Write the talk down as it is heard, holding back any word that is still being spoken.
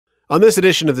On this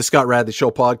edition of the Scott Radley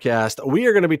Show podcast, we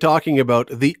are going to be talking about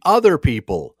the other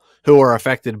people who are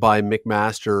affected by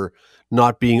McMaster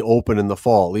not being open in the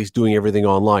fall, at least doing everything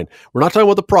online. We're not talking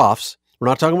about the profs. We're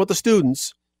not talking about the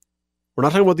students. We're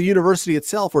not talking about the university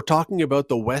itself. We're talking about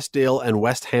the Westdale and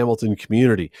West Hamilton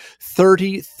community.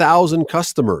 30,000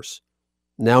 customers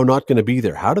now not going to be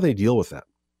there. How do they deal with that?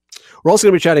 We're also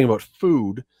going to be chatting about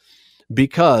food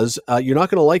because you're not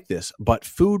going to like this, but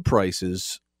food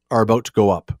prices are about to go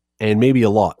up. And maybe a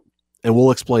lot. And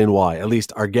we'll explain why. At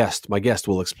least my guest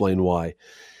will explain why.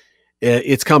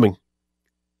 It's coming.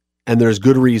 And there's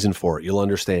good reason for it. You'll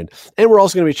understand. And we're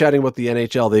also going to be chatting about the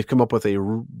NHL. They've come up with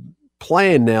a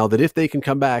plan now that if they can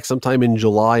come back sometime in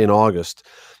July and August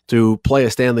to play a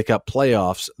Stanley Cup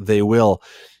playoffs, they will.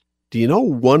 Do you know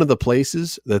one of the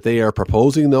places that they are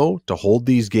proposing, though, to hold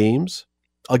these games?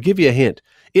 I'll give you a hint.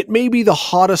 It may be the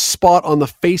hottest spot on the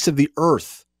face of the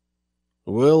earth.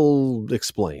 We'll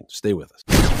explain. Stay with us.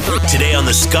 Today on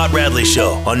the Scott Radley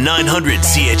Show on 900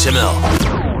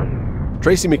 CHML.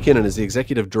 Tracy McKinnon is the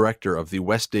executive director of the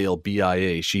Westdale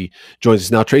BIA. She joins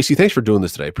us now. Tracy, thanks for doing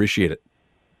this today. I appreciate it.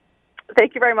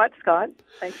 Thank you very much, Scott.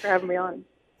 Thanks for having me on.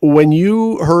 When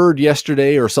you heard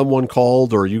yesterday or someone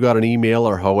called or you got an email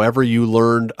or however you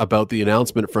learned about the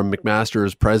announcement from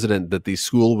McMaster's president that the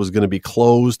school was going to be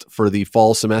closed for the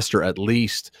fall semester at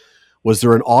least, was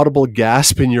there an audible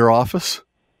gasp in your office?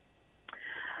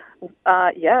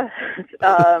 Yeah,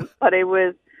 but it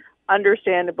was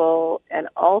understandable and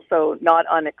also not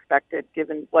unexpected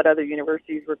given what other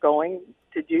universities were going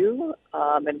to do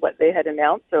and what they had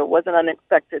announced. So it wasn't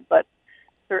unexpected, but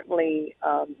certainly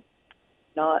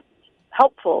not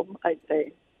helpful, I'd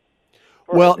say.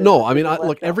 Well, no, I mean,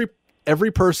 look, every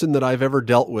person that I've ever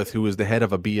dealt with who is the head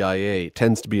of a BIA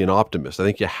tends to be an optimist. I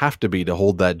think you have to be to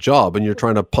hold that job, and you're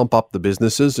trying to pump up the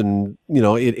businesses, and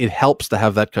it helps to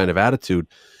have that kind of attitude.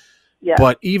 Yeah.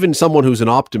 But even someone who's an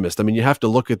optimist, I mean, you have to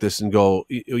look at this and go,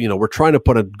 we're trying to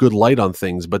put a good light on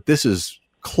things, but this is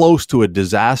close to a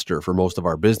disaster for most of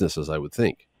our businesses, I would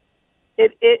think.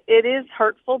 It is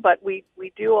hurtful, but we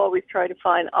do always try to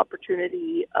find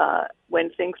opportunity when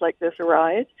things like this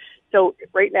arise. So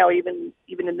right now, even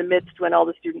in the midst when all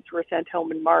the students were sent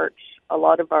home in March, a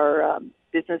lot of our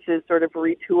businesses sort of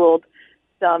retooled.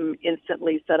 Some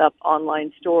instantly set up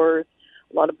online stores.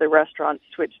 A lot of the restaurants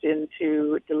switched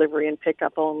into delivery and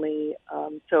pickup only.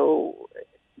 So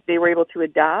they were able to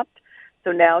adapt.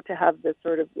 So now to have this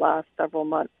sort of last several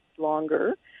months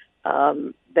longer,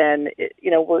 then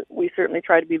we certainly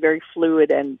try to be very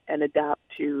fluid and adapt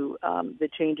to the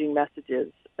changing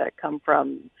messages that come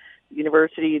from the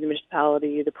university, the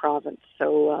municipality, the province.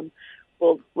 So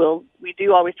we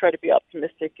do always try to be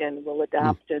optimistic, and we'll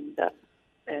adapt and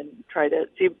try to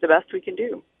see the best we can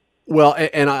do. Well,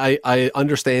 and I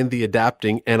understand the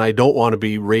adapting, and I don't want to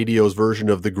be radio's version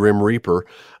of the Grim Reaper.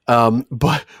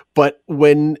 But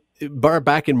when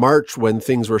back in March, when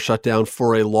things were shut down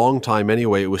for a long time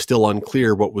anyway, it was still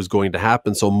unclear what was going to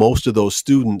happen. So most of those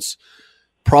students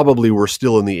probably were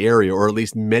still in the area, or at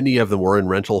least many of them were in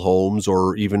rental homes,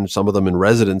 or even some of them in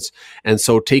residence. And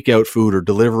so takeout food or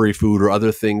delivery food or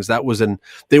other things,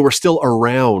 they were still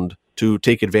around to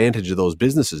take advantage of those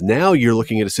businesses. Now you're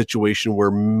looking at a situation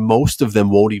where most of them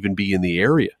won't even be in the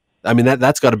area. I mean,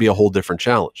 that's got to be a whole different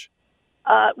challenge.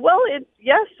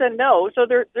 Yes and no. So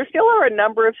there still are a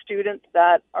number of students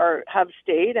that have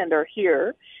stayed and are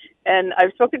here. And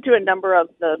I've spoken to a number of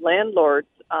the landlords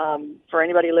for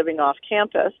anybody living off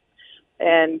campus.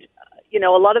 And, a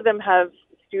lot of them have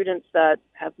students that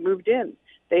have moved in.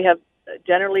 They have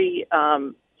generally,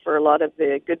 for a lot of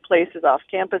the good places off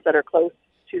campus that are close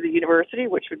to the university,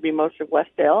 which would be most of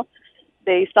Westdale,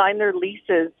 they sign their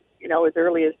leases, as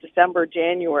early as December,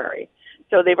 January.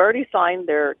 So they've already signed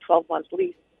their 12-month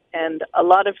lease. And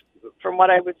from what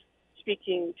I was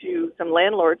speaking to some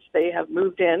landlords, they have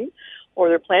moved in or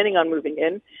they're planning on moving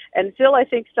in. And still, I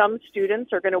think some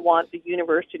students are going to want the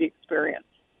university experience.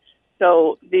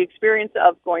 So the experience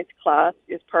of going to class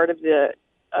is part of the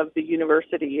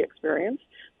university experience,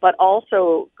 but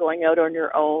also going out on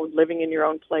your own, living in your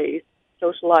own place,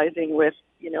 socializing with,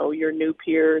 your new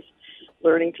peers,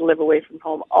 learning to live away from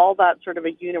home, all that sort of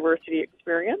a university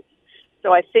experience.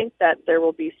 So I think that there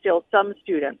will be still some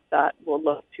students that will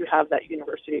look to have that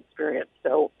university experience.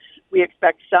 So we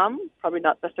expect some, probably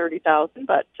not the 30,000,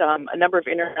 but a number of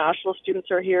international students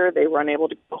are here. They were unable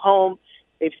to go home.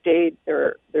 They've stayed.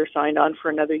 They're signed on for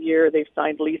another year. They've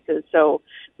signed leases. So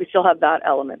we still have that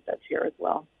element that's here as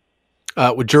well.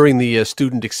 During the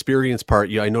student experience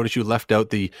part, I noticed you left out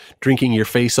the drinking your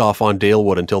face off on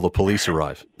Dalewood until the police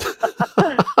arrive.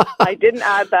 I didn't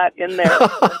add that in there.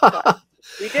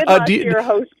 We did last year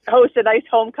host a nice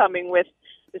homecoming with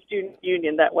the student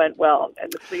union that went well,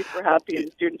 and the police were happy and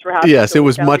the students were happy. Yes, so it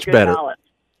was much better. Balance.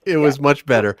 It was much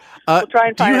better. We'll try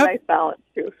and find a nice balance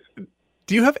too.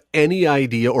 Do you have any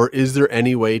idea, or is there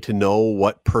any way to know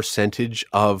what percentage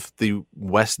of the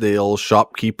Westdale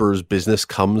shopkeepers' business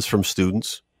comes from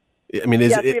students? I mean,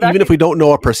 if we don't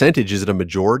know a percentage, is it a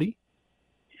majority?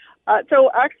 So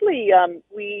actually,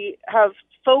 we have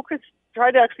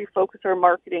tried to focus our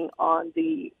marketing on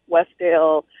the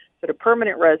Westdale sort of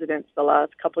permanent residents the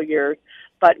last couple of years,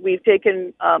 but we've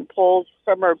taken polls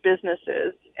from our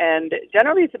businesses, and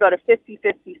generally it's about a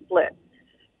 50-50 split.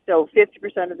 So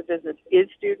 50% of the business is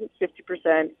students,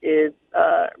 50% is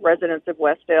residents of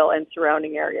Westdale and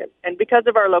surrounding areas. And because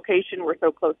of our location, we're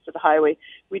so close to the highway,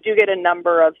 we do get a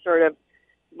number of sort of,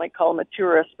 you might call them a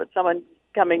tourist, but someone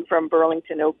coming from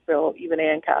Burlington, Oakville, even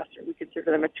Ancaster, we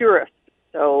consider them a tourist.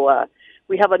 So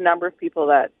we have a number of people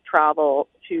that travel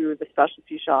to the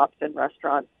specialty shops and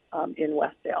restaurants in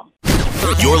Westdale.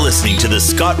 You're listening to the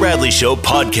Scott Radley Show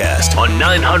podcast on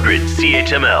 900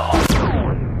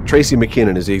 CHML. Tracy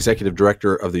McKinnon is the executive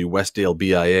director of the Westdale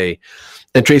BIA.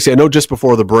 And Tracy, I know just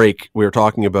before the break, we were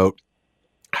talking about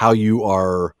how you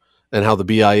are and how the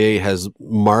BIA has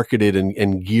marketed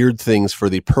and geared things for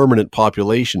the permanent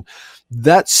population.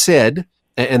 That said,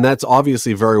 and that's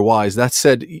obviously very wise, that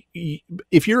said,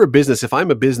 if you're a business, if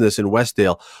I'm a business in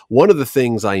Westdale, one of the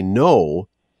things I know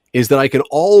is that I can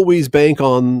always bank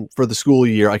on, for the school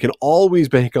year, I can always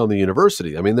bank on the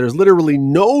university. I mean, there's literally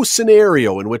no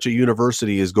scenario in which a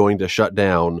university is going to shut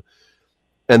down,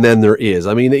 and then there is.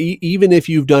 I mean, even if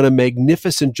you've done a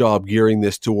magnificent job gearing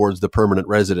this towards the permanent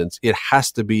residents, it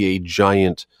has to be a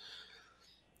giant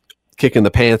kick in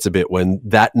the pants a bit when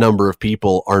that number of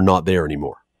people are not there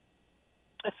anymore.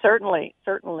 Certainly.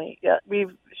 Yeah,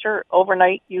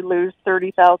 overnight you lose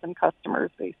 30,000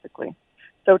 customers, basically.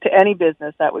 So to any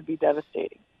business, that would be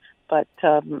devastating. But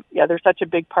they're such a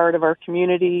big part of our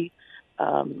community,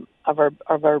 of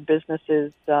our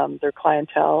businesses, their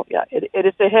clientele. Yeah, it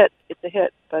is a hit. It's a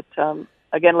hit. But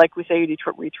again, like we say,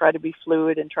 we try to be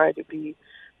fluid and try to be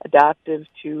adaptive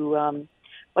to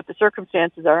what the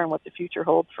circumstances are and what the future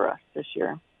holds for us this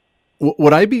year.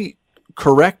 Would I be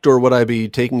correct, or would I be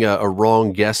taking a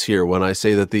wrong guess here when I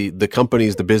say that the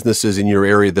companies, the businesses in your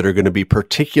area that are going to be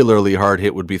particularly hard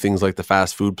hit would be things like the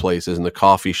fast food places and the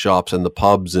coffee shops and the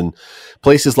pubs and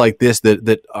places like this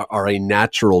that are a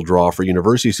natural draw for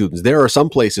university students? There are some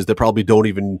places that probably don't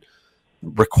even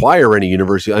require any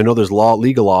university. I know there's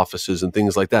legal offices and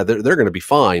things like that. They're going to be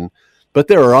fine, but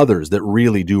there are others that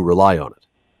really do rely on it.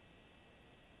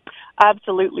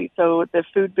 Absolutely. So the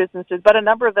food businesses, but a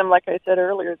number of them, like I said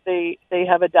earlier, they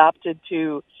have adapted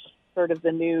to sort of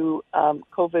the new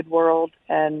COVID world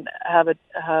and have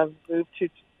moved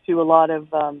to a lot of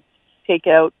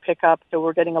takeout, pickup. So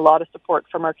we're getting a lot of support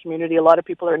from our community. A lot of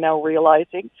people are now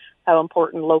realizing how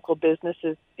important local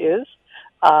businesses is.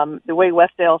 The way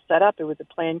Westdale set up, it was a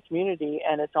planned community,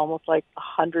 and it's almost like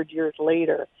 100 years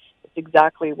later. It's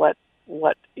exactly what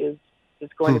is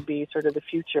going to be sort of the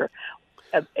future.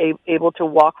 Able to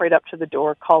walk right up to the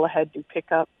door, call ahead, do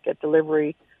pickup, get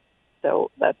delivery. So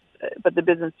but the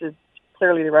businesses,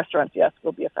 clearly the restaurants, yes,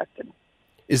 will be affected.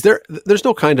 There's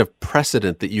no kind of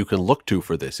precedent that you can look to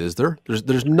for this, is there?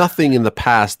 There's nothing in the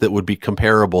past that would be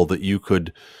comparable that you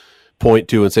could point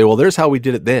to and say, well, there's how we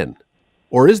did it then.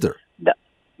 Or is there? No,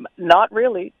 not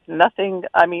really. Nothing.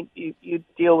 I mean, you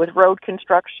deal with road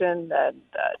construction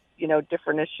and,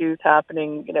 different issues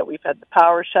happening. We've had the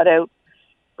power shut out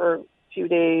for few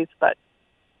days, but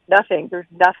there's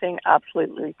nothing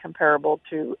absolutely comparable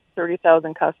to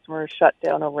 30,000 customers shut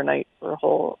down overnight for a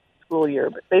whole school year,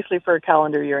 but basically for a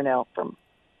calendar year now from,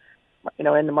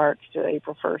 end of March to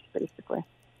April 1st, basically.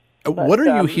 What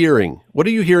are you hearing? What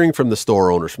are you hearing from the store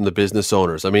owners, from the business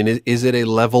owners? I mean, is it a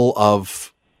level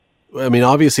of,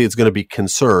 obviously it's going to be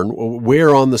concern.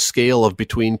 Where on the scale of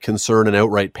between concern and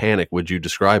outright panic would you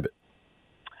describe it?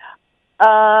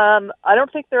 I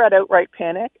don't think they're at outright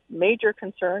panic. Major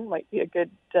concern might be a good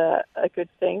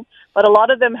thing, but a lot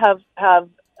of them have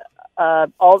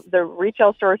all the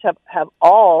retail stores have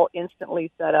all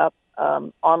instantly set up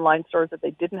online stores that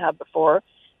they didn't have before,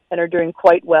 and are doing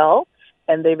quite well.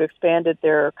 And they've expanded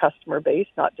their customer base,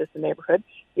 not just the neighborhood.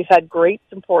 We've had great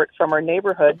support from our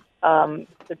neighborhood,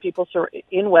 the people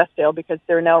in Westdale, because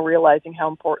they're now realizing how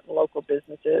important local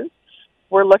business is.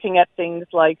 We're looking at things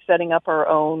like setting up our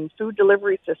own food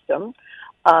delivery system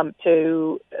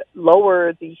to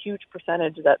lower the huge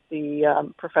percentage that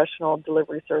the professional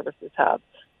delivery services have.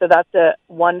 So that's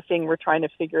one thing we're trying to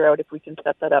figure out if we can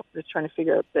set that up. We're just trying to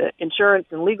figure out the insurance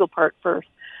and legal part first.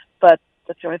 But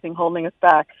That's the only thing holding us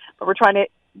back. But we're trying to,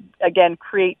 again,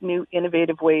 create new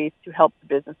innovative ways to help the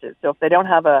businesses. So if they don't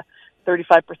have a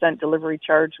 35% delivery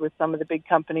charge with some of the big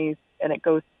companies and it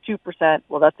goes 2%,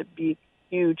 well, that's a big,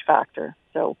 huge factor.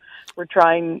 So we're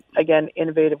trying, again,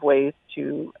 innovative ways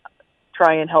to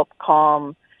try and help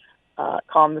calm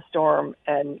the storm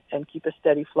and keep a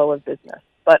steady flow of business.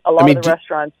 But a lot of the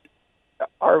restaurants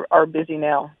are busy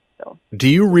now. So, do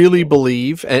you really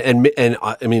believe, and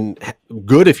I mean,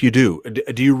 good if you do,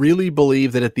 do you really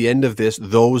believe that at the end of this,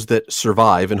 those that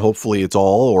survive, and hopefully it's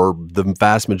all or the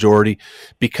vast majority,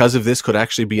 because of this, could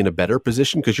actually be in a better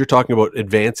position? Because you're talking about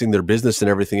advancing their business and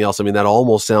everything else. I mean, that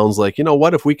almost sounds like, you know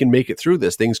what, if we can make it through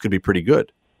this, things could be pretty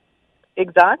good.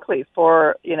 Exactly.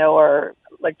 For,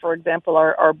 for example,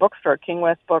 our bookstore, King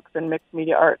West Books and Mixed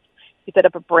Media Arts, he set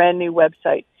up a brand new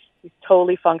website. He's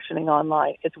totally functioning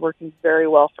online. It's working very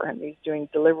well for him. He's doing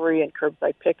delivery and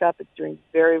curbside pickup. It's doing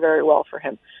very, very well for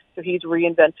him. So he's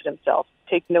reinvented himself.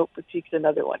 Take Note Boutique's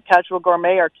another one. Casual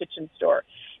Gourmet, our kitchen store.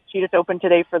 She just opened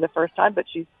today for the first time, but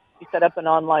she set up an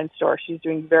online store. She's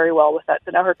doing very well with that.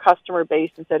 So now her customer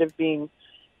base, instead of being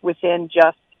within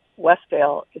just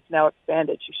Westdale, it's now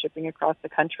expanded. She's shipping across the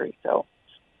country. So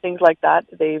things like that,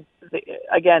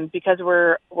 again, because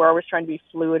we're always trying to be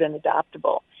fluid and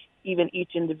adaptable, even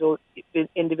each individual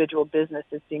business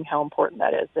is seeing how important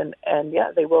that is. And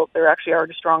yeah, they're actually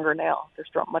already stronger now. They're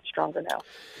much stronger now.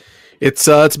 It's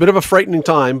a bit of a frightening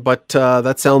time, but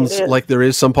that sounds like there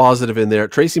is some positive in there.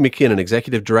 Tracy McKinnon,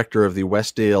 Executive Director of the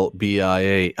Westdale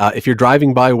BIA. If you're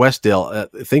driving by Westdale,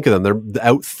 think of them. They're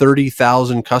out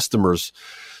 30,000 customers.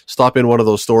 Stop in one of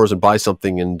those stores and buy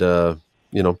something and, do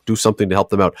something to help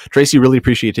them out. Tracy, really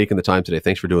appreciate you taking the time today.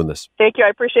 Thanks for doing this. Thank you. I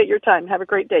appreciate your time. Have a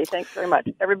great day. Thanks very much.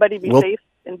 Everybody be safe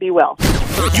and be well.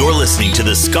 You're listening to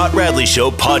the Scott Radley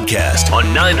Show podcast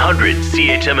on 900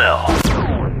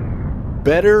 CHML.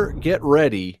 Better get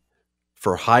ready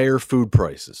for higher food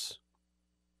prices.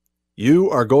 You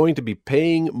are going to be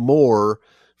paying more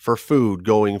for food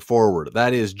going forward.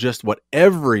 That is just what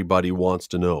everybody wants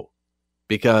to know.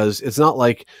 Because it's not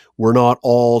like we're not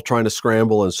all trying to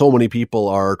scramble and so many people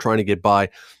are trying to get by.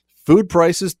 Food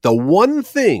prices, the one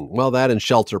thing, well, that and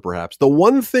shelter perhaps, the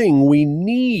one thing we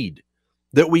need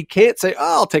that we can't say,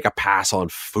 oh, I'll take a pass on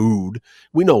food.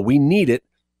 We know we need it.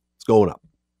 It's going up.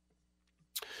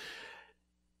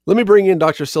 Let me bring in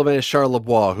Dr. Sylvain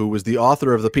Charlebois, who was the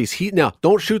author of the piece. Now,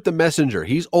 don't shoot the messenger.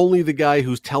 He's only the guy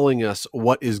who's telling us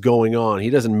what is going on. He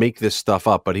doesn't make this stuff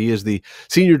up, but he is the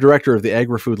senior director of the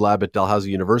Agri-Food Lab at Dalhousie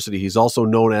University. He's also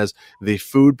known as the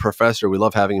food professor. We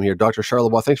love having him here. Dr.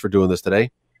 Charlebois, thanks for doing this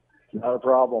today. Not a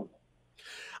problem.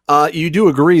 You do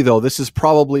agree, though, this is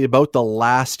probably about the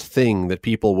last thing that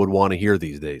people would want to hear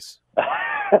these days.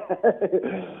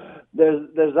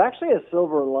 There's actually a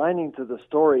silver lining to the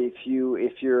story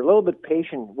if you're a little bit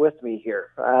patient with me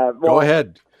here. Go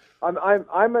ahead.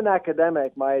 I'm an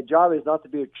academic. My job is not to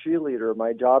be a cheerleader.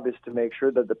 My job is to make sure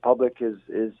that the public is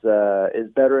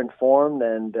better informed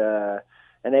and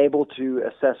able to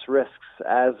assess risks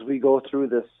as we go through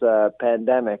this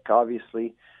pandemic.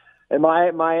 Obviously, and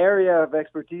my area of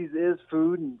expertise is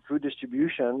food and food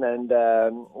distribution. And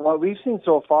what we've seen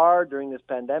so far during this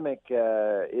pandemic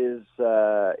is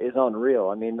unreal.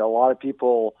 I mean, a lot of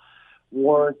people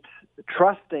weren't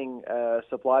trusting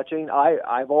supply chain.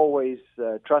 I've always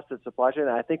trusted supply chain.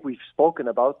 I think we've spoken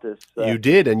about this. You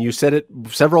did, and you said it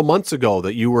several months ago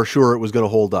that you were sure it was going to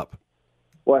hold up.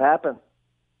 What happened?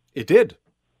 It did.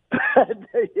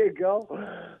 There you go.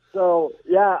 So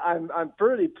yeah, I'm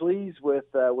pretty pleased with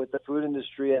the food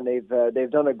industry, and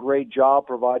they've done a great job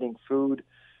providing food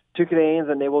to Canadians,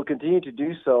 and they will continue to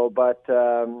do so. But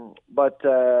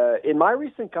in my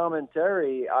recent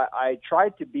commentary, I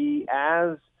tried to be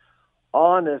as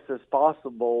honest as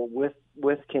possible with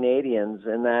Canadians,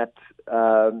 in that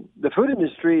the food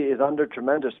industry is under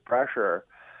tremendous pressure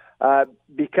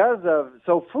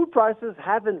so food prices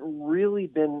haven't really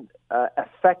been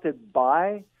affected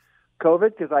by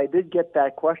COVID, because I did get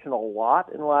that question a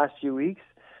lot in the last few weeks.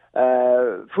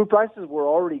 Food prices were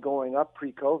already going up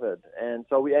pre-COVID, and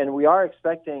so we are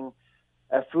expecting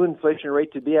a food inflation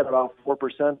rate to be at about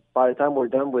 4% by the time we're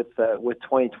done with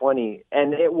 2020,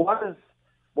 and it was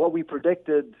what we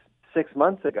predicted 6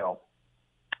 months ago.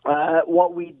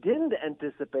 What we didn't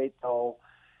anticipate, though,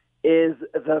 is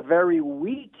the very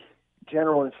weak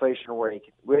general inflation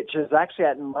rate, which is actually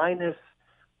at minus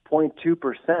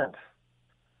 0.2%.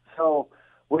 So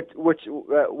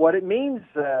what it means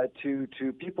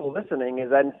to people listening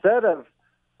is that instead of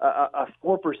a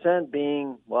 4%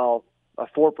 being, well, a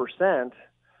 4%,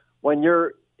 when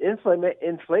you're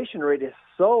inflation rate is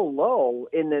so low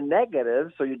in the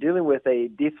negative, so you're dealing with a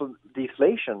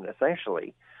deflation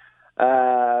essentially.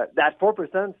 That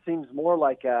 4% seems more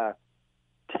like a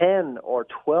 10 or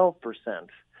 12%,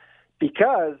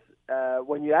 because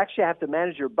when you actually have to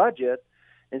manage your budget,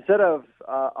 instead of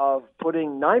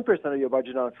putting 9% of your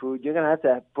budget on food, you're going to have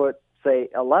to put, say,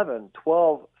 11,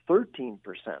 12, 13%.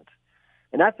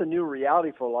 And that's a new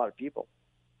reality for a lot of people.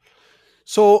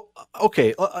 So,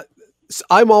 okay,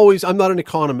 I'm not an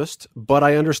economist, but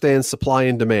I understand supply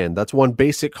and demand. That's one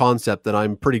basic concept that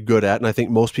I'm pretty good at, and I think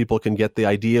most people can get the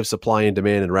idea of supply and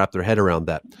demand and wrap their head around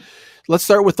that. Let's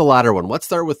start with the latter one. Let's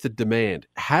start with the demand.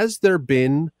 Has there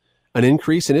been an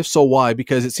increase, and if so, why?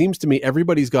 Because it seems to me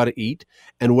everybody's got to eat,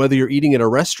 and whether you're eating at a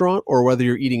restaurant or whether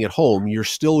you're eating at home, you're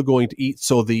still going to eat.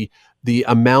 So the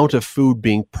amount of food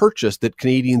being purchased that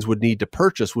Canadians would need to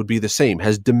purchase would be the same.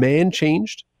 Has demand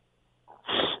changed?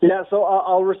 Yeah, so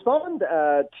I'll respond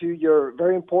to your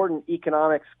very important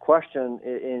economics question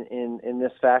in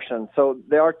this fashion. So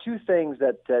there are two things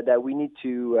that we need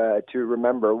to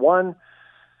remember. One,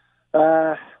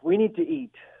 we need to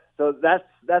eat. So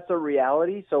that's a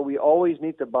reality. So we always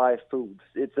need to buy food.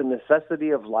 It's a necessity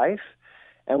of life,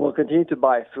 and we'll continue to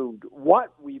buy food.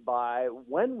 What we buy,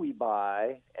 when we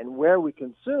buy, and where we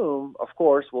consume, of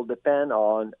course, will depend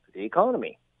on the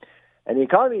economy. And the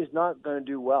economy is not going to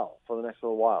do well for the next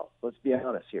little while. Let's be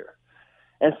honest here.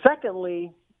 And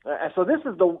secondly, so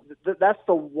that's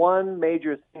the one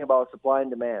major thing about supply and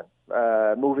demand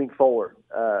moving forward.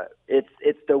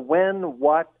 It's the when,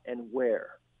 what, and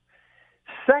where.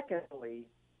 Secondly,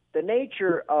 the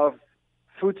nature of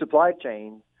food supply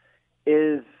chain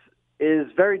is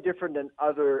very different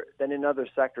than in other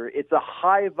sectors. It's a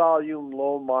high volume,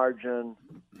 low margin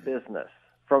business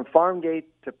from farm gate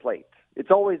to plate. It's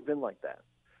always been like that.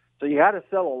 So you got to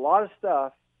sell a lot of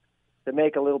stuff to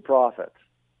make a little profit.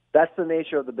 That's the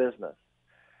nature of the business.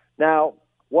 Now,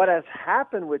 what has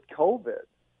happened with COVID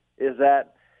is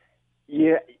that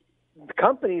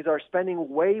companies are spending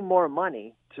way more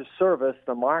money to service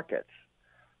the markets.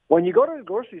 When you go to the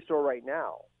grocery store right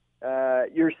now,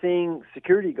 you're seeing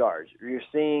security guards, you're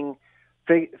seeing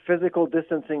physical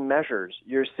distancing measures,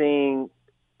 you're seeing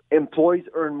employees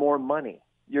earn more money,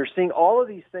 you're seeing all of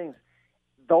these things.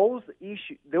 Those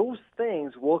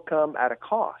things will come at a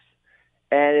cost,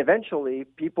 and eventually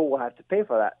people will have to pay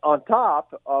for that. On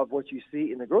top of what you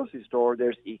see in the grocery store,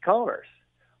 there's e-commerce.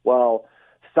 Well,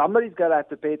 somebody's got to have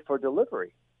to pay for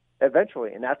delivery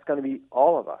eventually, and that's going to be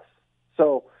all of us.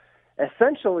 So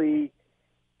essentially,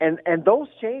 and those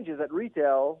changes at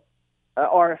retail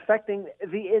are affecting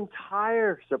the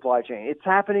entire supply chain. It's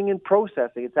happening in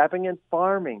processing. It's happening in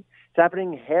farming. It's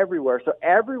happening everywhere. So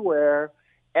everywhere,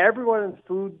 everyone in the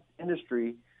food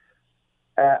industry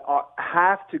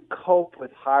have to cope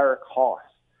with higher costs.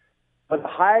 But a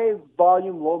high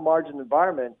volume, low margin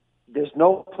environment, there's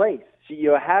no place. So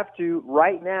you have to,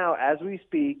 right now, as we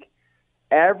speak,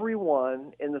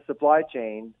 everyone in the supply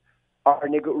chain are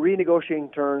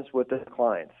renegotiating terms with the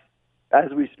clients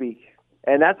as we speak.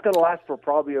 And that's going to last for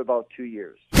probably about 2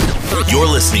 years. You're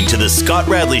listening to the Scott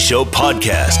Radley Show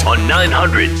podcast on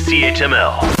 900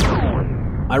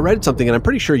 CHML. I read something, and I'm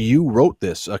pretty sure you wrote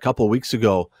this a couple of weeks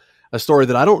ago, a story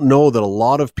that I don't know that a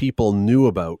lot of people knew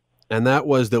about. And that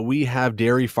was that we have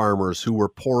dairy farmers who were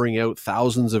pouring out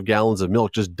thousands of gallons of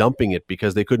milk, just dumping it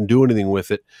because they couldn't do anything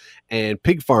with it. And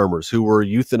pig farmers who were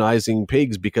euthanizing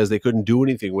pigs because they couldn't do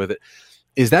anything with it.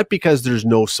 Is that because there's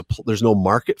no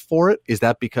market for it? Is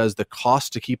that because the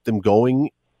cost to keep them going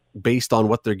based on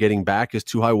what they're getting back is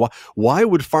too high? Why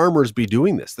would farmers be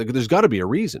doing this? There's got to be a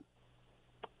reason.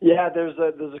 Yeah, there's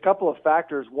a couple of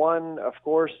factors. One, of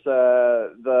course,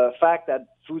 the fact that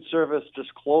food service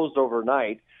just closed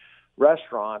overnight,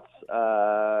 restaurants,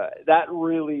 that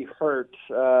really hurt.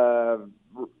 The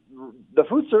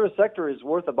food service sector is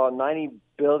worth about $90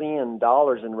 billion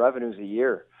in revenues a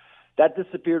year. That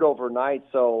disappeared overnight.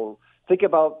 So think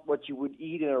about what you would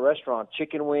eat in a restaurant: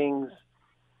 chicken wings,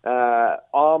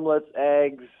 omelets,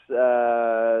 eggs.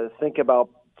 Think about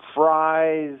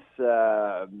fries,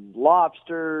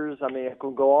 lobsters. I mean, I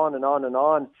can go on and on and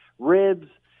on. Ribs.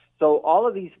 So all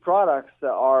of these products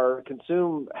are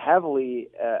consumed heavily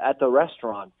at the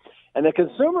restaurant. And the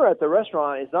consumer at the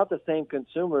restaurant is not the same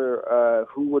consumer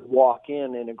who would walk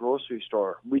in a grocery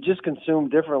store. We just consume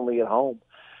differently at home.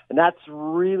 And that's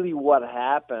really what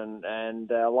happened. And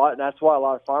that's why a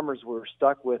lot of farmers were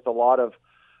stuck with a lot of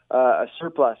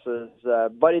surpluses.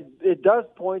 But it does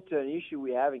point to an issue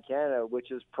we have in Canada,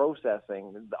 which is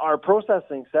processing. Our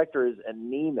processing sector is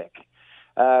anemic.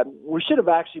 We should have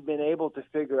actually been able to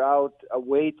figure out a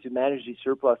way to manage these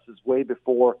surpluses way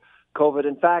before COVID.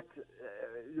 In fact,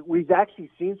 we've actually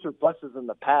seen surpluses in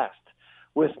the past.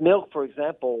 With milk, for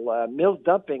example, milk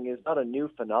dumping is not a new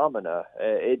phenomena.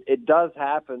 It does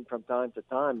happen from time to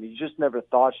time. You just never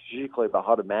thought strategically about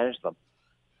how to manage them.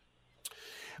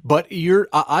 But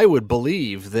I would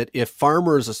believe that if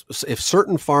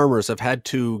certain farmers have had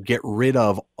to get rid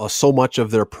of so much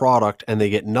of their product and they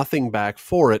get nothing back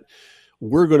for it,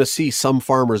 we're going to see some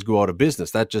farmers go out of business.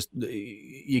 That just,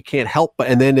 you can't help.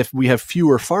 And then if we have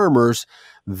fewer farmers,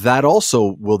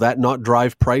 will that not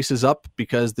drive prices up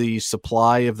because the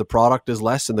supply of the product is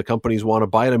less and the companies want to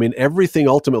buy it? I mean, everything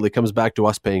ultimately comes back to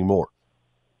us paying more.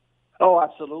 Oh,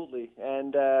 absolutely.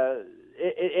 And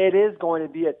it is going to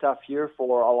be a tough year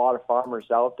for a lot of farmers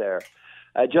out there,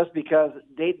 just because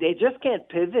they just can't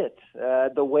pivot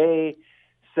the way,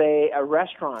 say, a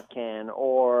restaurant can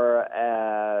or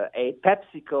a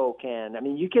PepsiCo can. I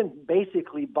mean, you can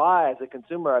basically buy, as a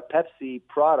consumer, a Pepsi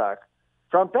product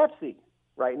from Pepsi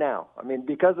right now. I mean,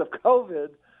 because of COVID,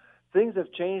 things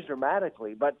have changed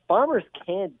dramatically, but farmers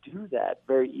can't do that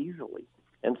very easily.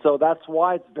 And so that's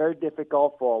why it's very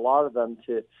difficult for a lot of them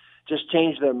to just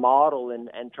change their model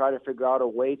and try to figure out a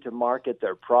way to market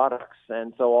their products.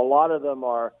 And so a lot of them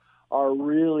are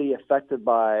really affected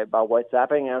by what's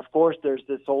happening. And of course, there's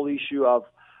this whole issue of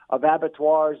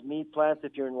abattoirs, meat plants.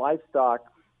 If you're in livestock,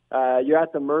 you're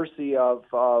at the mercy of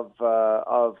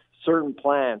certain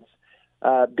plants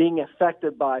being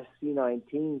affected by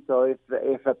C-19. So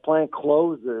if a plant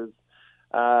closes,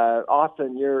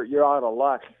 often you're out of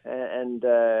luck, and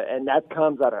that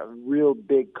comes at a real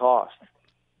big cost.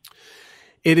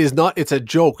 It's a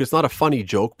joke. It's not a funny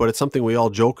joke, but it's something we all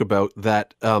joke about,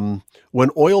 that when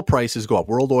oil prices go up,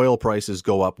 world oil prices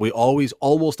go up, we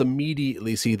almost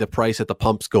immediately see the price at the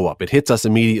pumps go up. It hits us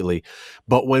immediately.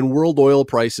 But when world oil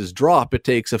prices drop, it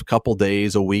takes a couple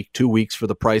days, a week, 2 weeks for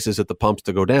the prices at the pumps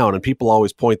to go down. And people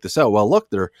always point this out. Well, look,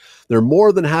 they're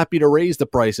more than happy to raise the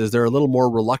prices. They're a little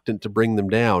more reluctant to bring them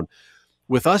down.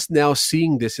 With us now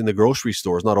seeing this in the grocery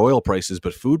stores, not oil prices,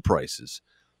 but food prices,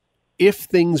 if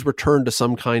things return to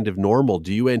some kind of normal,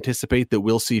 do you anticipate that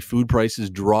we'll see food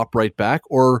prices drop right back?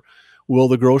 Or will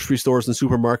the grocery stores and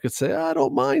supermarkets say, I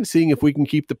don't mind seeing if we can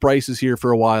keep the prices here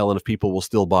for a while and if people will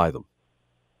still buy them?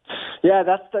 Yeah,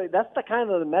 that's the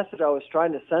kind of the message I was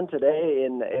trying to send today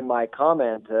in my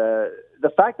comment.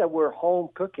 The fact that we're home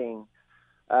cooking,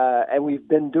 and we've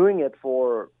been doing it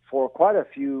for quite a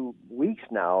few weeks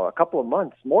now, a couple of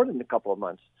months, more than a couple of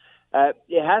months,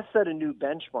 it has set a new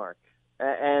benchmark.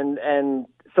 And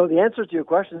so the answer to your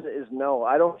question is no.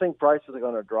 I don't think prices are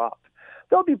going to drop.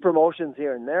 There'll be promotions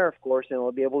here and there, of course, and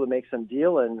we'll be able to make some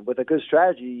deal. And with a good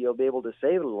strategy, you'll be able to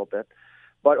save a little bit.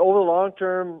 But over the long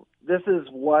term, this is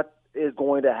what is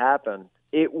going to happen.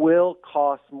 It will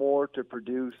cost more to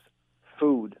produce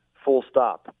food, full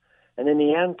stop. And in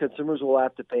the end, consumers will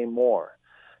have to pay more.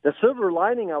 The silver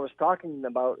lining I was talking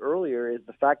about earlier is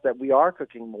the fact that we are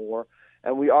cooking more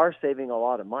and we are saving a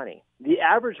lot of money. The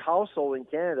average household in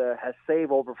Canada has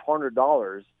saved over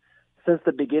 $400 since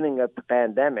the beginning of the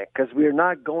pandemic because we are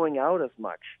not going out as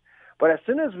much. But as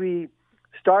soon as we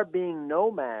start being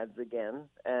nomads again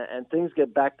and things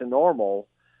get back to normal,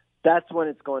 that's when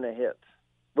it's going to hit.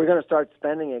 We're going to start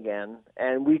spending again,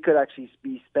 and we could actually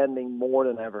be spending more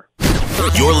than ever.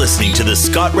 You're listening to the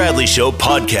Scott Radley Show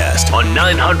podcast on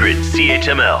 900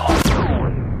 CHML.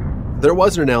 There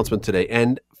was an announcement today,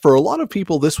 and for a lot of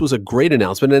people, this was a great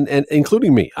announcement, and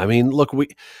including me. I mean, look,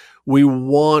 we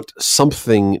want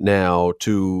something now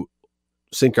to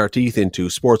sink our teeth into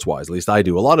sports-wise. At least I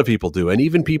do. A lot of people do. And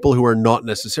even people who are not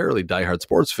necessarily diehard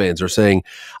sports fans are saying,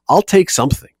 I'll take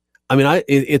something. I mean,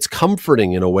 it's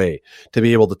comforting in a way to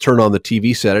be able to turn on the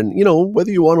TV set and, you know,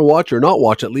 whether you want to watch or not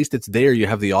watch, at least it's there. You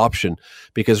have the option,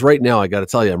 because right now, I got to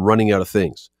tell you, I'm running out of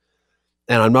things.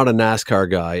 And I'm not a NASCAR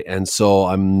guy, and so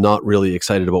I'm not really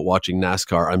excited about watching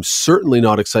NASCAR. I'm certainly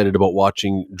not excited about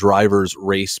watching drivers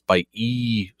race by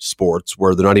eSports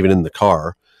where they're not even in the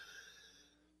car.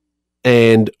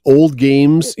 And old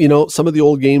games, you know, some of the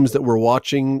old games that we're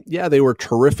watching, yeah, they were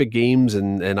terrific games,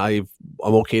 and I'm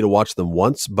okay to watch them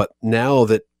once. But now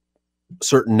that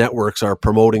certain networks are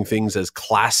promoting things as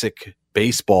classic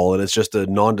baseball and it's just a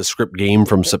nondescript game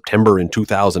from September in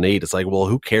 2008, it's like, well,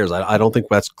 who cares? I don't think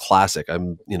that's classic.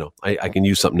 I can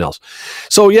use something else.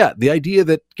 So yeah, the idea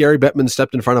that Gary Bettman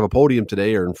stepped in front of a podium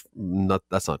today,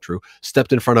 that's not true,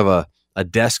 stepped in front of a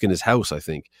desk in his house, I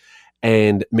think,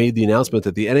 and made the announcement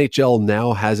that the NHL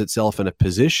now has itself in a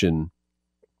position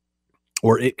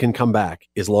where it can come back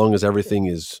as long as everything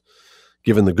is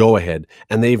given the go-ahead,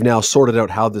 and they've now sorted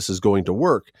out how this is going to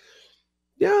work.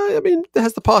 Yeah, I mean, it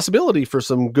has the possibility for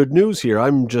some good news here.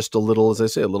 I'm just a little, as I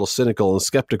say, a little cynical and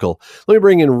skeptical. Let me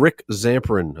bring in Rick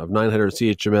Zamperin of 900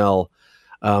 CHML.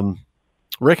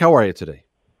 Rick, how are you today?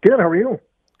 Good. How are you?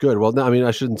 Good. Well, no, I mean, I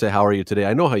shouldn't say how are you today.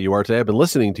 I know how you are today. I've been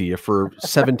listening to you for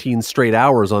 17 straight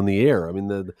hours on the air. I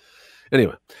mean,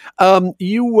 anyway,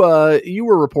 you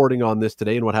were reporting on this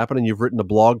today and what happened, and you've written a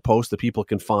blog post that people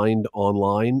can find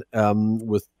online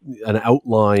with an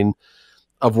outline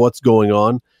of what's going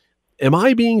on. Am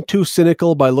I being too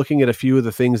cynical by looking at a few of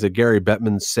the things that Gary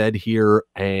Bettman said here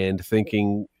and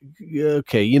thinking,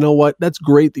 okay, you know what? That's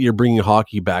great that you're bringing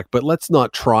hockey back, but let's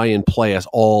not try and play us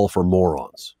all for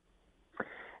morons.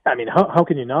 I mean, how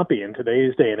can you not be in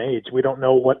today's day and age? We don't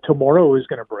know what tomorrow is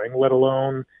going to bring, let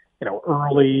alone,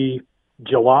 early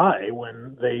July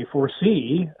when they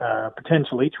foresee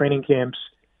potentially training camps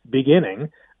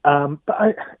beginning.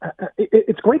 But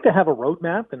it's great to have a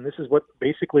roadmap, and this is what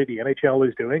basically the NHL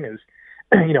is doing is,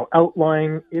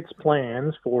 outline its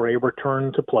plans for a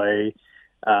return to play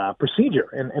procedure.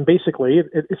 And basically,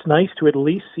 it's nice to at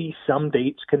least see some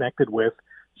dates connected with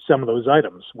some of those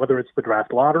items, whether it's the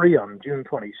draft lottery on June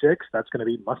 26th, that's going to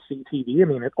be must-see TV. I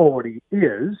mean, it already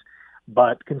is,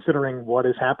 but considering what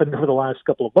has happened over the last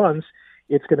couple of months,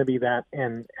 it's going to be that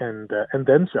and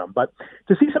then some. But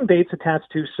to see some dates attached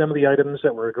to some of the items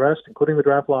that were addressed, including the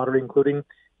draft lottery, including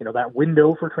that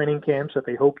window for training camps that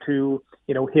they hope to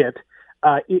hit,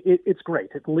 it's great.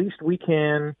 At least we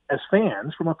can, as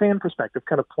fans, from a fan perspective,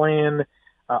 kind of plan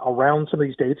around some of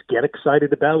these dates, get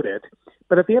excited about it.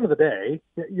 But at the end of the day,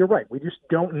 you're right. We just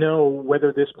don't know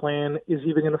whether this plan is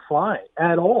even going to fly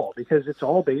at all because it's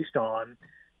all based on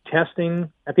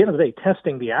testing, at the end of the day,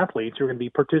 testing the athletes who are going to be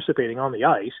participating on the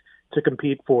ice to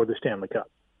compete for the Stanley Cup.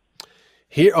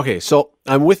 Here, okay, so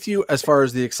I'm with you as far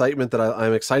as the excitement that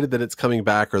I'm excited that it's coming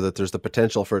back or that there's the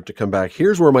potential for it to come back.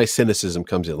 Here's where my cynicism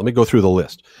comes in. Let me go through the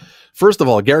list. First of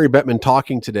all, Gary Bettman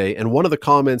talking today, and one of the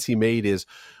comments he made is,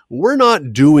 we're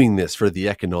not doing this for the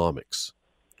economics.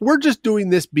 We're just doing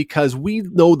this because we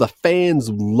know the fans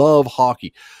love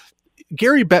hockey.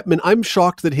 Gary Bettman, I'm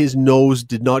shocked that his nose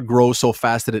did not grow so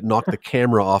fast that it knocked the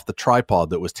camera off the tripod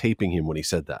that was taping him when he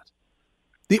said that.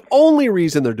 The only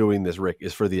reason they're doing this, Rick,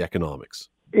 is for the economics.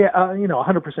 Yeah,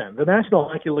 100%. The National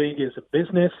Hockey League is a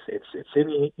business. It's in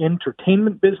the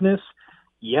entertainment business.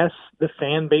 Yes, the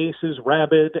fan base is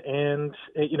rabid, and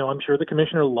I'm sure the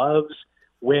commissioner loves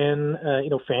when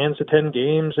fans attend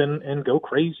games and go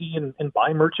crazy and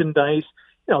buy merchandise.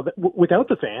 Without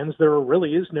the fans, there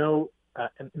really is no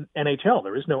NHL.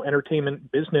 There is no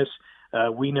entertainment business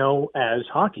we know as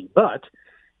hockey. But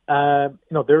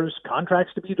there's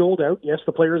contracts to be doled out. Yes,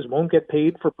 the players won't get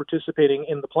paid for participating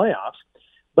in the playoffs,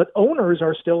 but owners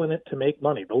are still in it to make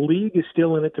money. The league is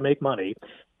still in it to make money.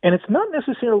 And it's not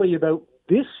necessarily about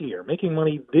this year, making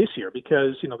money this year,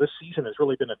 because, this season has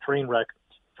really been a train wreck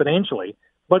financially,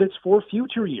 but it's for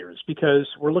future years because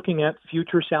we're looking at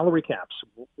future salary caps.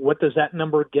 What does that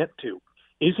number get to?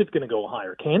 Is it going to go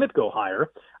higher? Can it go higher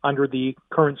under the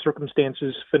current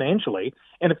circumstances financially?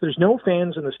 And if there's no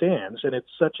fans in the stands and it's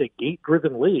such a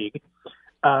gate-driven league,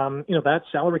 that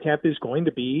salary cap is going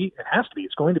to be, it has to be,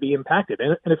 it's going to be impacted.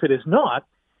 And if it is not,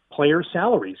 player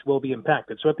salaries will be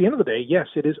impacted. So at the end of the day, yes,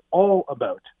 it is all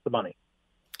about the money.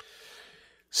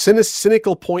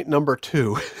 Cynical point number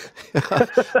 2.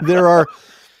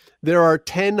 There are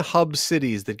 10 hub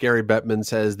cities that Gary Bettman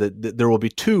says that there will be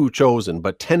 2 chosen,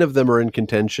 but 10 of them are in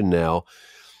contention now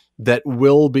that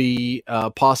will be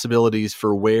possibilities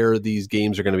for where these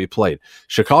games are going to be played.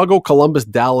 Chicago, Columbus,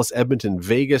 Dallas, Edmonton,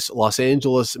 Vegas, Los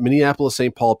Angeles, Minneapolis,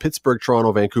 St. Paul, Pittsburgh,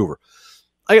 Toronto, Vancouver.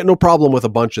 I got no problem with a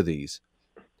bunch of these.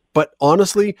 But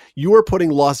honestly, you are putting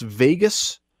Las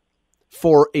Vegas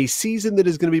for a season that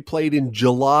is going to be played in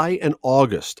July and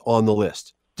August on the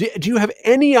list. Do you have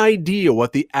any idea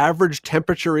what the average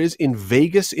temperature is in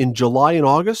Vegas in July and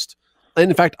August? And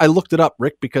in fact, I looked it up,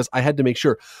 Rick, because I had to make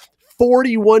sure.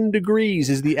 41 degrees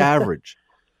is the average.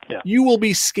 Yeah. You will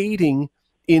be skating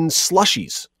in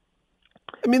slushies.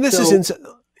 I mean, this is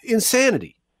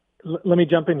insanity. Let me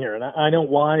jump in here, and I know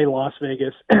why Las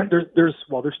Vegas. There's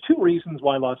 2 reasons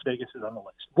why Las Vegas is on the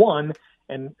list. One,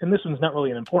 and this one's not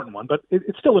really an important one, but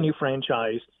it's still a new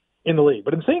franchise in the league.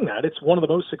 But in saying that, it's one of the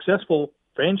most successful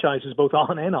franchises, both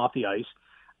on and off the ice,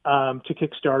 to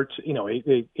kickstart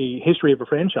a history of a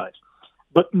franchise.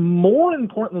 But more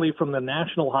importantly, from the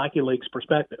National Hockey League's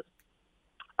perspective,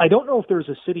 I don't know if there's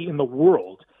a city in the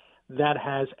world that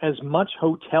has as much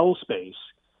hotel space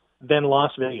than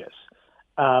Las Vegas.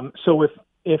 So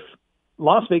if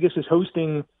Las Vegas is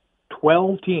hosting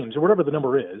 12 teams or whatever the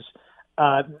number is,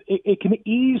 it can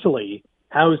easily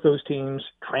house those teams,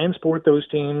 transport those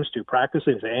teams to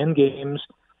practices and games.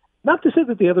 Not to say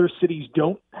that the other cities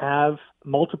don't have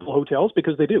multiple hotels,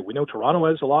 because they do. We know Toronto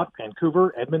has a lot.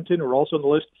 Vancouver, Edmonton are also on the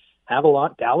list, have a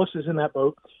lot. Dallas is in that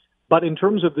boat. But in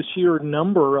terms of the sheer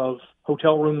number of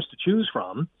hotel rooms to choose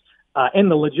from,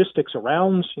 and the logistics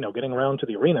around, getting around to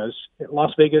the arenas,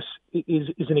 Las Vegas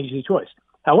is an easy choice.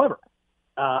 However,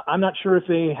 I'm not sure if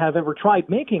they have ever tried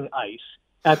making ice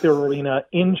at their arena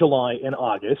in July and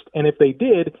August, and if they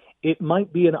did, it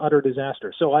might be an utter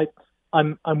disaster. So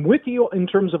I'm with you in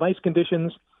terms of ice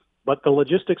conditions, but the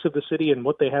logistics of the city and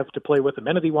what they have to play with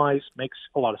amenity-wise makes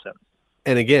a lot of sense.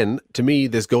 And again, to me,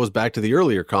 this goes back to the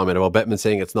earlier comment about Bettman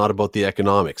saying it's not about the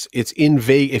economics. It's in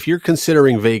Vegas. If you're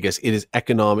considering Vegas, it is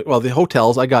economic. Well, the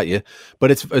hotels, I got you,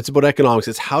 but it's about economics.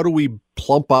 It's how do we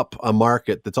plump up a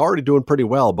market that's already doing pretty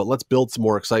well, but let's build some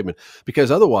more excitement.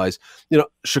 Because otherwise,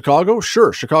 Chicago,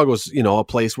 sure, Chicago's, a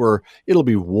place where it'll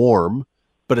be warm,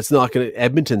 but it's not going to.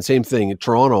 Edmonton, same thing.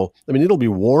 Toronto, I mean, it'll be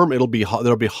warm. It'll be hot.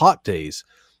 There'll be hot days,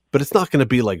 but it's not going to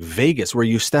be like Vegas where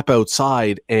you step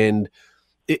outside and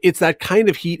it's that kind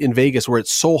of heat in Vegas where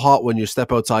it's so hot when you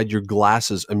step outside, your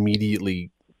glasses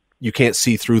immediately, you can't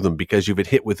see through them because you've been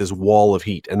hit with this wall of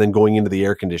heat. And then going into the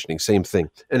air conditioning, same thing.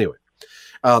 Anyway,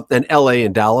 and LA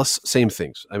and Dallas, same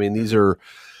things. I mean, these are,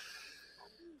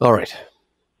 all right.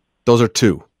 Those are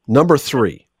two. Number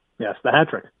three. Yes, the hat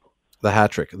trick. The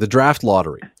hat trick, the draft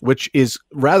lottery, which is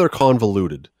rather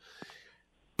convoluted.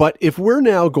 But if we're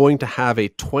now going to have a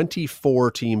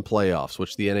 24-team playoffs,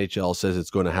 which the NHL says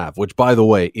it's going to have, which, by the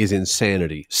way, is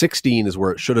insanity. 16 is where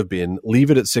it should have been.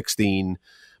 Leave it at 16.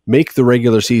 Make the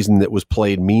regular season that was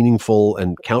played meaningful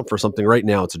and count for something. Right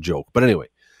now, it's a joke. But anyway,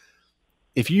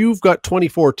 if you've got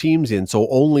 24 teams in, so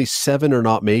only 7 are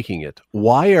not making it,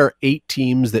 why are 8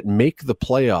 teams that make the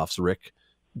playoffs, Rick,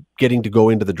 getting to go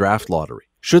into the draft lottery?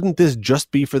 Shouldn't this just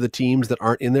be for the teams that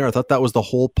aren't in there? I thought that was the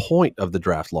whole point of the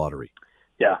draft lottery.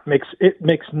 Yeah, it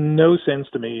makes no sense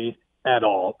to me at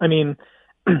all. I mean,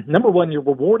 number one, you're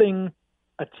rewarding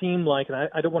a team like, and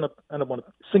I don't want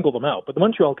to single them out, but the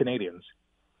Montreal Canadiens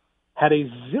had a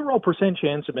 0%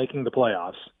 chance of making the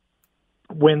playoffs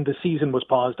when the season was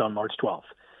paused on March 12th.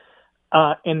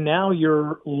 And now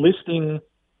you're listing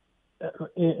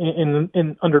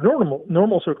in under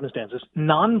normal circumstances,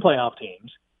 non-playoff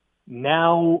teams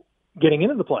now getting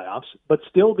into the playoffs, but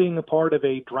still being a part of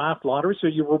a draft lottery. So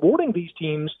you're rewarding these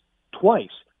teams twice.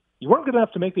 You weren't good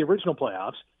enough to make the original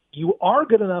playoffs. You are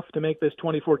good enough to make this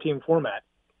 24-team format,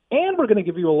 and we're going to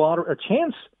give you a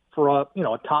chance for a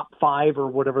top 5 or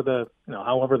whatever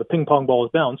however the ping pong ball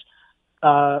is bounced.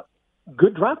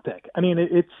 Good draft pick. I mean,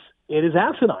 it is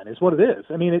asinine, is what it is.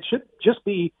 I mean, it should just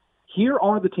be, here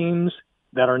are the teams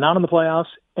that are not in the playoffs,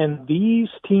 and these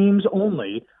teams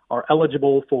only are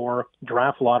eligible for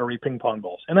draft lottery ping pong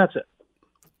balls. And that's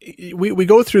it. We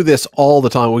go through this all the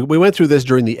time. We went through this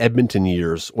during the Edmonton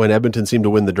years when Edmonton seemed to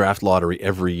win the draft lottery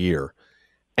every year.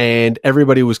 And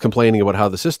everybody was complaining about how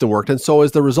the system worked. And so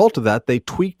as the result of that, they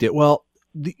tweaked it. Well,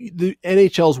 the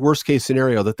NHL's worst case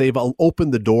scenario that they've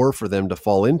opened the door for them to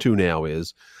fall into now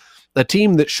is a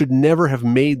team that should never have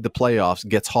made the playoffs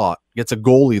gets hot, gets a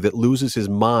goalie that loses his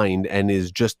mind and is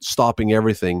just stopping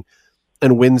everything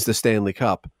and wins the Stanley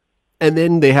Cup. And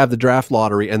then they have the draft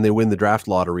lottery and they win the draft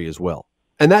lottery as well.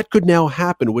 And that could now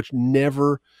happen, which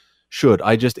never should.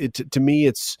 To me,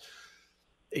 it's,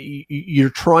 you're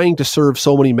trying to serve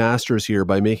so many masters here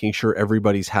by making sure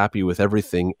everybody's happy with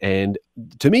everything. And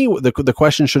to me, the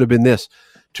question should have been this: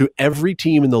 to every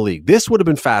team in the league, this would have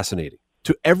been fascinating.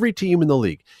 To every team in the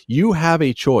league, you have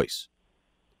a choice.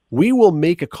 We will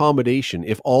make accommodation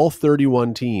if all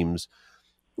 31 teams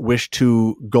wish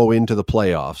to go into the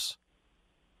playoffs,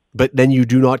 but then you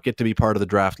do not get to be part of the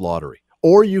draft lottery.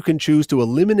 Or you can choose to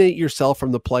eliminate yourself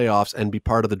from the playoffs and be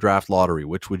part of the draft lottery.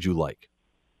 Which would you like?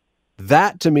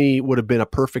 That, to me, would have been a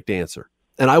perfect answer.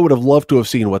 And I would have loved to have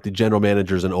seen what the general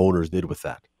managers and owners did with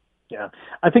that. Yeah,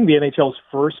 I think the NHL's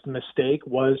first mistake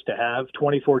was to have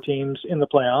 24 teams in the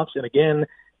playoffs. And again,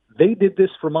 they did this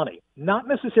for money, not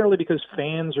necessarily because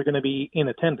fans are going to be in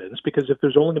attendance, because if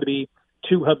there's only going to be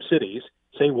 2 hub cities,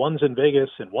 say one's in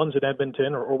Vegas and one's in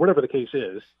Edmonton or whatever the case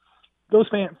is, those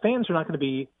fans are not going to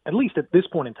be, at least at this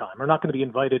point in time, are not going to be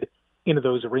invited into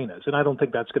those arenas. And I don't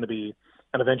think that's going to be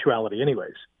an eventuality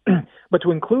anyways. But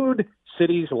to include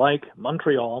cities like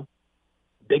Montreal,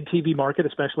 big TV market,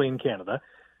 especially in Canada,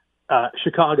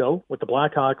 Chicago with the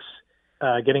Blackhawks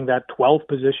getting that 12th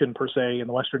position per se in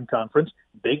the Western Conference,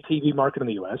 big TV market in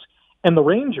the U.S., and the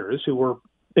Rangers, who were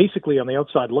basically on the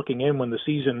outside looking in when the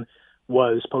season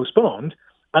was postponed,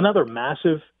 another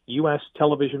massive U.S.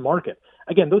 television market.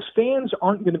 Again, those fans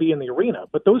aren't going to be in the arena,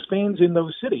 but those fans in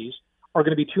those cities are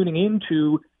going to be tuning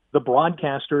into the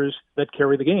broadcasters that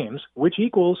carry the games, which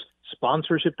equals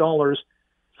sponsorship dollars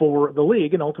for the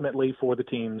league and ultimately for the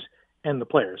teams and the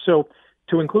players. So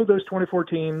to include those 24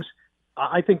 teams,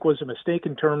 I think was a mistake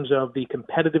in terms of the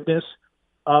competitiveness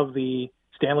of the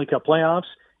Stanley Cup playoffs.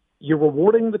 You're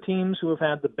rewarding the teams who have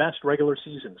had the best regular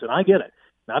seasons, and I get it.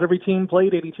 Not every team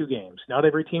played 82 games. Not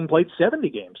every team played 70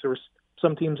 games. There were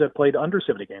some teams that played under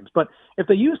 70 games. But if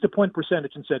they used a point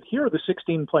percentage and said, here are the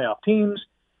 16 playoff teams,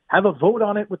 have a vote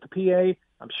on it with the PA,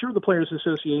 I'm sure the Players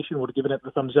Association would have given it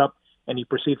the thumbs up, and you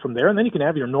proceed from there, and then you can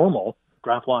have your normal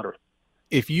draft lottery.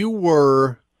 If you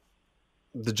were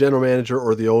the general manager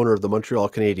or the owner of the Montreal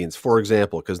Canadiens, for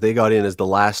example, because they got in as the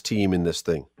last team in this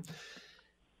thing,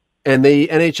 and the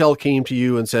NHL came to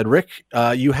you and said, Rick,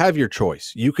 you have your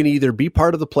choice. You can either be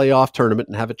part of the playoff tournament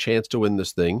and have a chance to win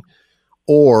this thing,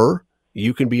 or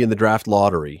you can be in the draft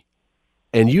lottery.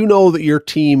 And you know that your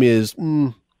team is,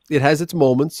 it has its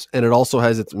moments, and it also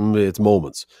has its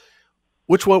moments.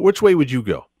 Which way would you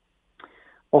go?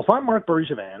 Well, if I'm Marc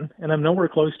Bergevin, and I'm nowhere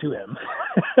close to him,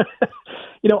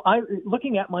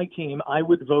 looking at my team, I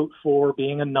would vote for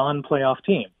being a non-playoff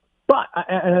team. But,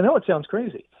 and I know it sounds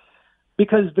crazy,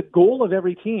 because the goal of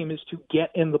every team is to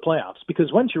get in the playoffs,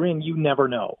 because once you're in, you never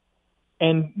know.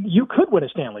 And you could win a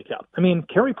Stanley Cup. I mean,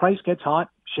 Carey Price gets hot.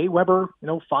 Shea Weber,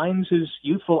 finds his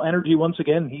youthful energy once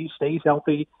again. He stays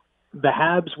healthy. The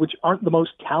Habs, which aren't the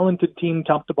most talented team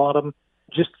top to bottom,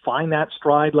 just find that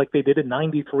stride like they did in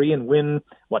 93 and win,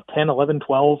 10, 11,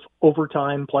 12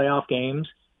 overtime playoff games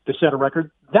to set a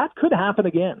record. That could happen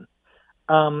again.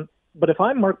 But if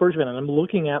I'm Marc Bergevin and I'm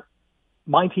looking at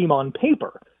my team on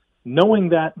paper, knowing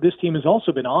that this team has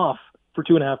also been off for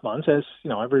 2.5 months, as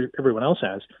everyone else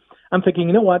has, I'm thinking,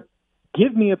 you know what?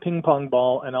 Give me a ping pong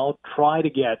ball, and I'll try to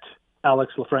get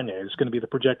Alex Lafreniere, who's going to be the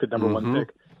projected number one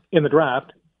pick in the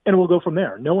draft, and we'll go from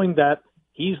there, knowing that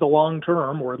he's the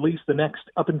long-term, or at least the next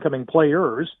up-and-coming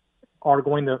players are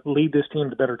going to lead this team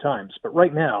to better times. But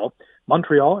right now,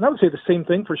 Montreal, and I would say the same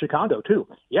thing for Chicago, too.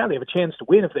 Yeah, they have a chance to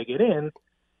win if they get in,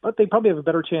 but they probably have a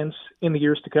better chance in the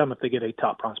years to come if they get a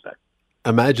top prospect.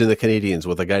 Imagine the Canadiens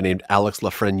with a guy named Alex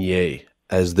Lafreniere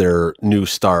as their new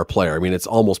star player. I mean, it's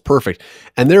almost perfect.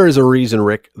 And there is a reason,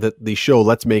 Rick, that the show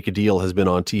Let's Make a Deal has been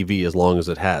on TV as long as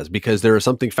it has, because there is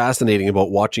something fascinating about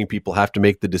watching people have to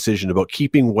make the decision about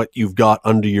keeping what you've got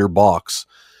under your box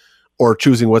or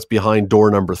choosing what's behind door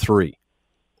number 3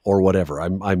 or whatever.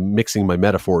 I'm mixing my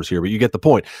metaphors here, but you get the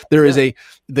point. There is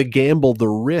the gamble, the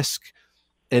risk,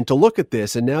 and to look at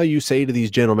this, and now you say to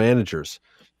these general managers,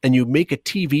 and you make a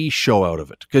TV show out of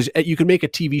it, because you can make a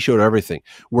TV show to everything,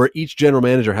 where each general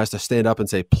manager has to stand up and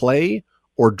say, play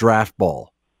or draft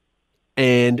ball.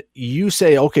 And you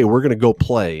say, okay, we're going to go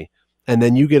play. And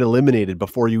then you get eliminated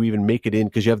before you even make it in,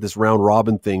 because you have this round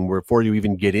robin thing where before you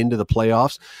even get into the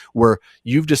playoffs, where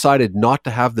you've decided not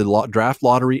to have the draft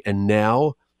lottery, and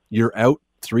now you're out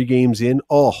 3 games in.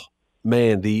 Oh,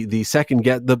 man, the second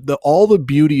guess, all the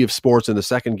beauty of sports and the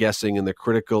second guessing and the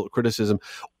criticism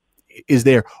is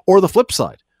there. Or the flip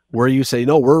side, where you say,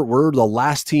 no, we're the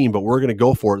last team, but we're going to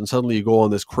go for it, and suddenly you go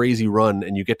on this crazy run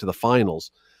and you get to the finals.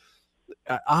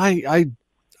 I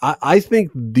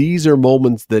think these are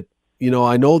moments that,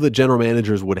 I know that general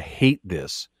managers would hate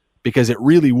this, because it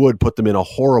really would put them in a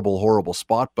horrible, horrible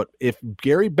spot. But if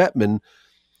Gary Bettman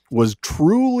was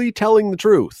truly telling the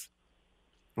truth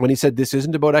when he said this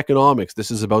isn't about economics,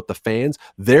 this is about the fans,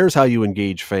 there's how you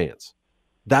engage fans.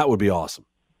 That would be awesome.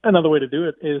 Another way to do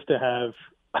it is to have,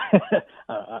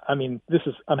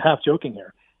 I'm half joking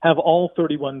here, have all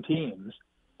 31 teams,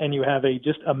 and you have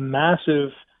just a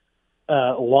massive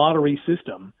lottery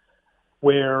system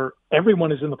where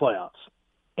everyone is in the playoffs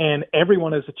and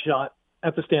everyone has a shot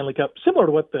at the Stanley Cup, similar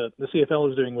to what the CFL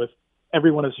is doing with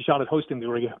everyone has a shot at hosting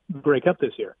the Grey Cup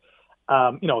this year.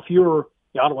 If you're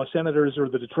the Ottawa Senators or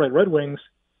the Detroit Red Wings,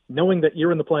 knowing that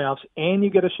you're in the playoffs and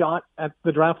you get a shot at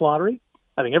the draft lottery,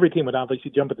 I think every team would obviously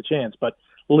jump at the chance, but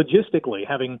logistically,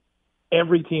 having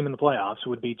every team in the playoffs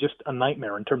would be just a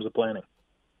nightmare in terms of planning.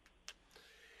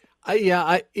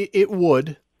 It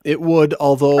would. It would,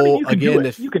 although, you can do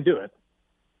it.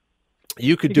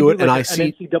 You could do it, and I see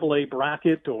an NCAA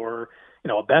bracket, or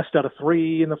a best out of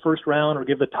 3 in the first round, or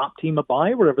give the top team a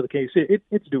bye, whatever the case.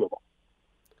 It's doable.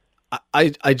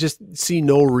 I just see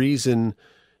no reason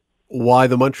why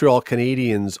the Montreal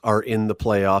Canadiens are in the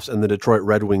playoffs and the Detroit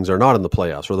Red Wings are not in the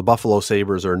playoffs, or the Buffalo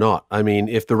Sabres are not. I mean,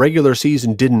 if the regular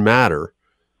season didn't matter,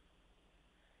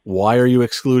 why are you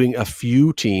excluding a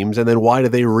few teams? And then why do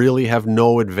they really have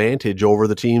no advantage over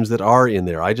the teams that are in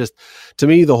there? To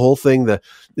me, the whole thing,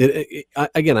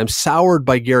 again, I'm soured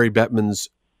by Gary Bettman's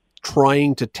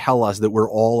trying to tell us that we're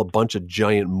all a bunch of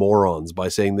giant morons by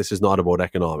saying this is not about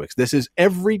economics. This is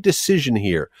every decision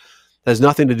here has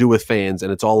nothing to do with fans,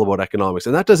 and it's all about economics.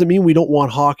 And that doesn't mean we don't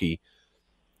want hockey.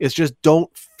 It's just don't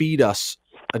feed us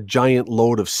a giant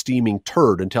load of steaming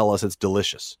turd and tell us it's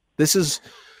delicious.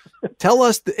 Tell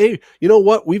us, hey, you know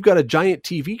what? We've got a giant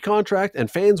TV contract and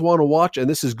fans want to watch, and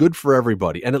this is good for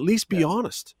everybody. And at least be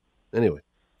honest. Anyway,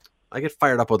 I get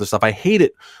fired up with this stuff. I hate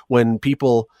it when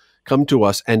people come to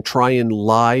us and try and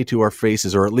lie to our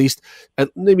faces, or at least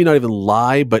maybe not even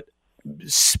lie, but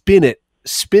spin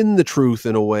the truth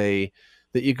in a way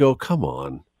that you go, come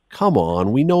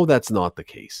on. We know that's not the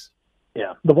case.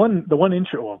 Yeah.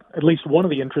 At least one of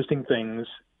the interesting things,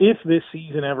 if this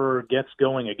season ever gets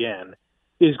going again,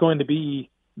 is going to be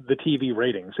the TV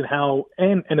ratings and how,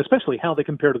 and especially how they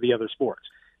compare to the other sports.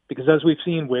 Because as we've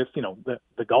seen with,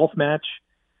 the golf match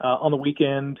on the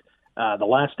weekend, The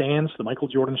Last Dance, the Michael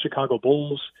Jordan Chicago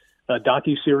Bulls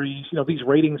docuseries, these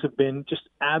ratings have been just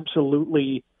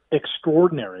absolutely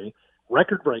extraordinary,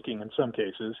 record-breaking in some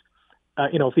cases.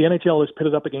 If the NHL is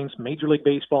pitted up against Major League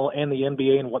Baseball and the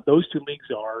NBA and what those two leagues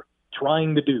are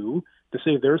trying to do to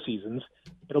save their seasons,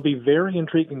 it'll be very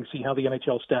intriguing to see how the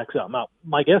NHL stacks up. Now,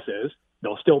 my guess is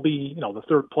they'll still be, the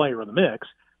third player in the mix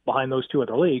behind those two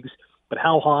other leagues, but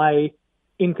how high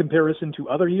in comparison to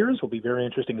other years will be very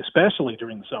interesting, especially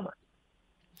during the summer.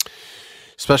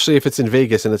 Especially if it's in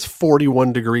Vegas and it's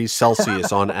 41 degrees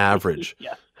Celsius on average.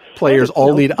 Yeah. Players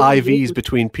all need IVs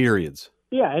between periods.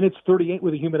 Yeah, and it's 38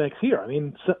 with a Humidex here. I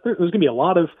mean, there's going to be a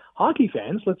lot of hockey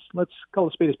fans. Let's call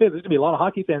a spade a spade. There's going to be a lot of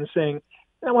hockey fans saying,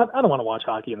 you know what, I don't want to watch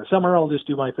hockey in the summer. I'll just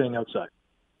do my thing outside.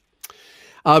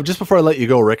 Just before I let you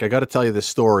go, Rick, I got to tell you this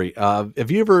story. Do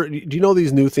you know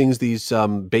these new things, these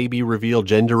baby reveal,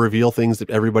 gender reveal things that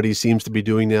everybody seems to be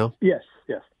doing now? Yes.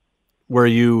 Where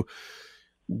you,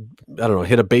 I don't know,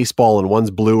 hit a baseball and one's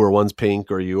blue or one's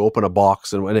pink, or you open a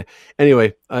box. And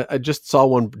anyway, I just saw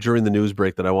one during the news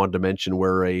break that I wanted to mention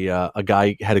where a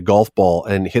guy had a golf ball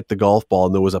and hit the golf ball,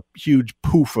 and there was a huge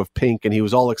poof of pink, and he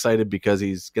was all excited because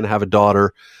he's going to have a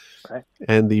daughter. Right.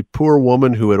 And the poor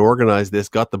woman who had organized this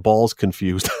got the balls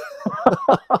confused.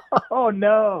 Oh,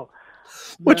 no.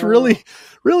 Which really,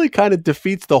 really kind of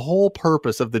defeats the whole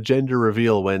purpose of the gender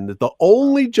reveal when the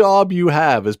only job you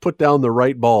have is put down the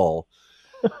right ball.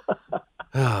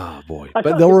 Oh, boy.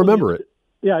 But they'll remember it.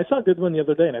 Yeah, I saw a good one the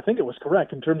other day, and I think it was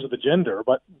correct in terms of the gender,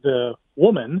 but the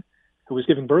woman who was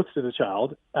giving birth to the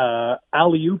child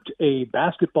alley-ooped a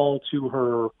basketball to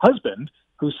her husband,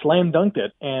 who slam dunked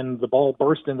it, and the ball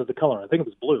burst into the color. I think it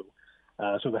was blue.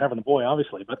 So they're having a boy,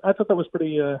 obviously. But I thought that was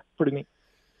pretty neat.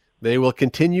 They will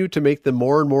continue to make them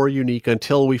more and more unique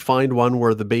until we find one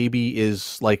where the baby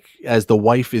is like, as the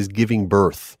wife is giving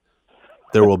birth,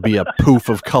 there will be a poof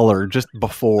of color just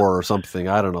before or something.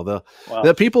 I don't know.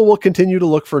 The people will continue to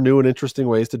look for new and interesting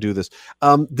ways to do this.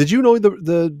 Did you know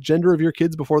the gender of your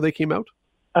kids before they came out?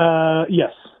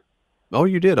 Yes. Oh,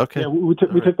 you did? Okay. Yeah, we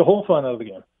took the whole fun out of the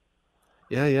game.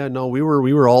 Yeah. No, we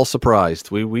were all surprised.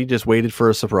 We just waited for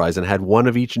a surprise and had one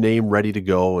of each name ready to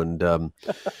go. And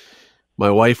my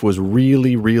wife was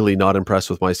really, really not impressed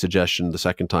with my suggestion the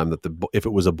second time that if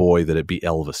it was a boy, that it be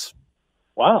Elvis.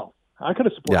 Wow. I could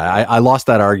have supported that. I lost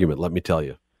that argument, let me tell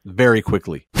you, very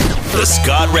quickly. The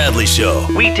Scott Radley Show.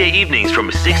 Weekday evenings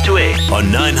from 6 to 8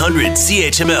 on 900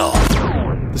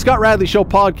 CHML. The Scott Radley Show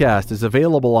podcast is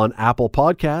available on Apple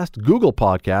Podcast, Google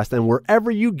Podcast, and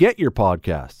wherever you get your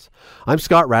podcasts. I'm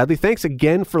Scott Radley. Thanks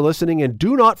again for listening, and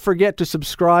do not forget to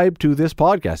subscribe to this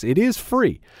podcast. It is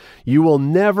free. You will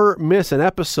never miss an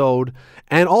episode,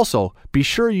 and also be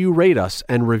sure you rate us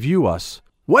and review us.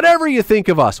 Whatever you think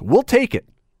of us, we'll take it.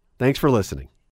 Thanks for listening.